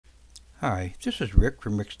Hi, this is Rick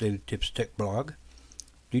from Rick's Daily Tips Tech Blog.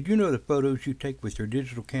 Did you know the photos you take with your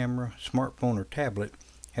digital camera, smartphone, or tablet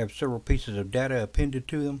have several pieces of data appended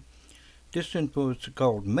to them? This info is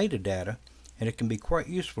called metadata, and it can be quite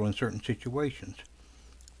useful in certain situations.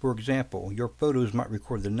 For example, your photos might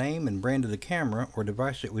record the name and brand of the camera or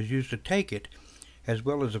device that was used to take it, as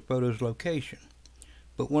well as the photo's location.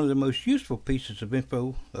 But one of the most useful pieces of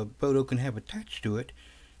info a photo can have attached to it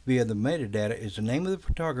via the metadata is the name of the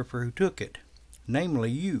photographer who took it, namely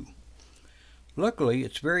you. Luckily,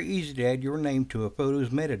 it's very easy to add your name to a photo's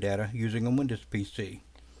metadata using a Windows PC.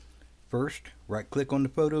 First, right-click on the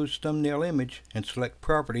photo's thumbnail image and select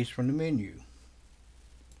Properties from the menu.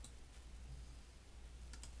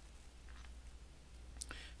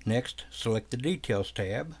 Next, select the Details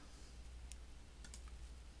tab.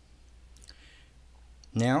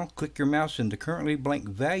 Now, click your mouse in the currently blank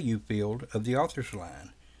value field of the author's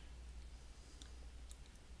line.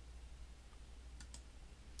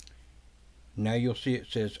 Now you'll see it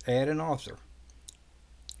says Add an Author.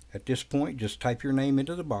 At this point, just type your name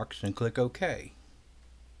into the box and click OK.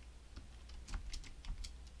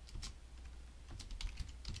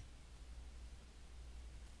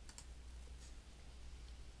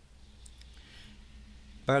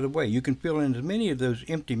 By the way, you can fill in as many of those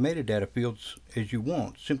empty metadata fields as you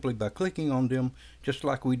want simply by clicking on them, just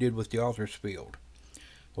like we did with the author's field.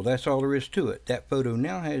 Well, that's all there is to it. That photo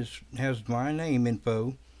now has my name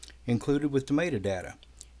info included with the metadata.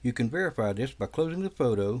 You can verify this by closing the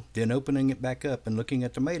photo, then opening it back up and looking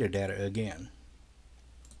at the metadata again.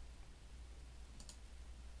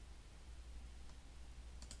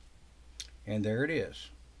 And there it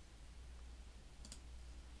is.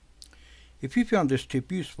 If you found this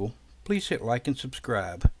tip useful, please hit like and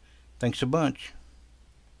subscribe. Thanks a bunch.